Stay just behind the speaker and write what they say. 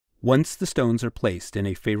Once the stones are placed in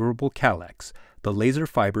a favorable calyx, the laser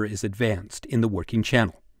fiber is advanced in the working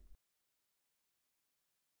channel.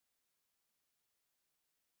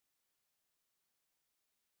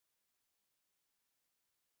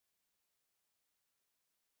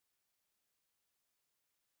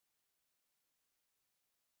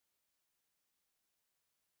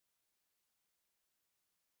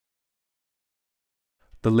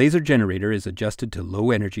 The laser generator is adjusted to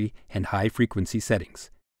low energy and high frequency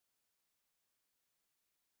settings.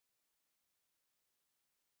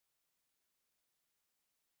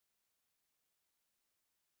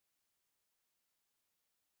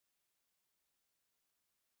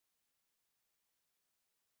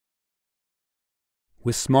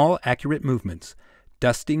 With small, accurate movements,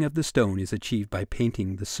 dusting of the stone is achieved by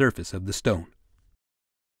painting the surface of the stone.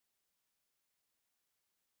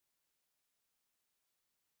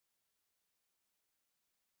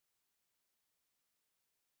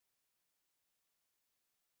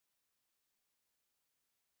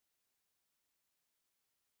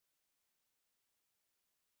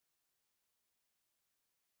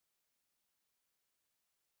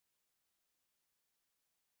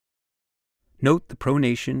 Note the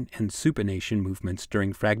pronation and supination movements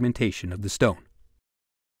during fragmentation of the stone.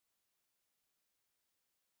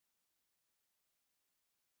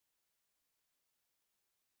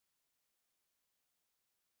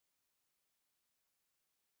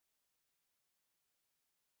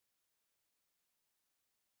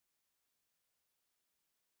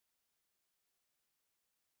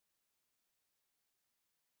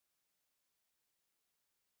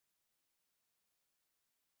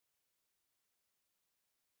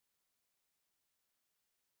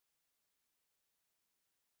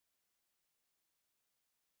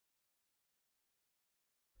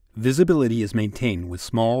 Visibility is maintained with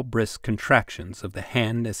small, brisk contractions of the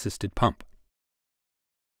hand-assisted pump.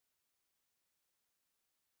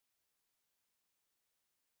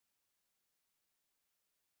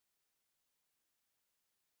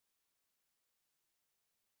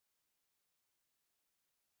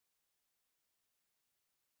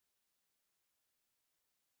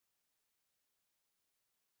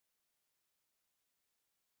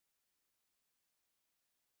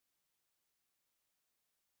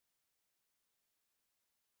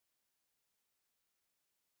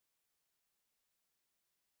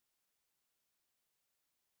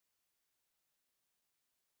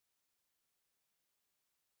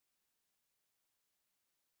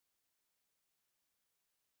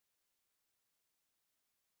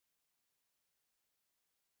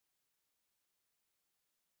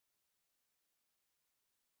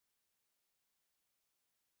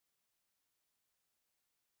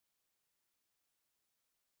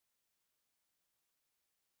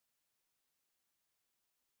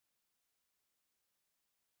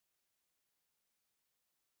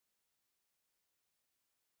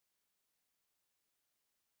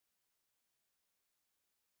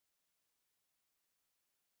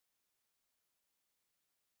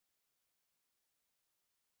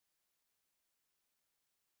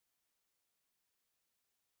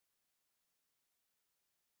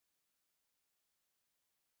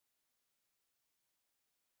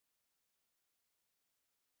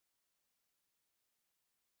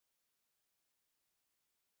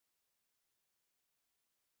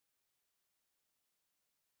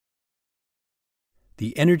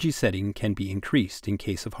 The energy setting can be increased in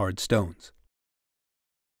case of hard stones.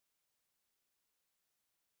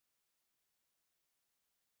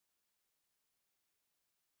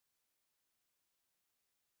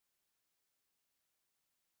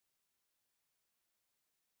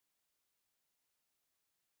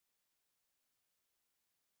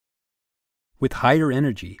 With higher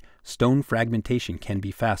energy, stone fragmentation can be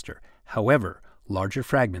faster. However, larger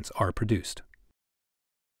fragments are produced.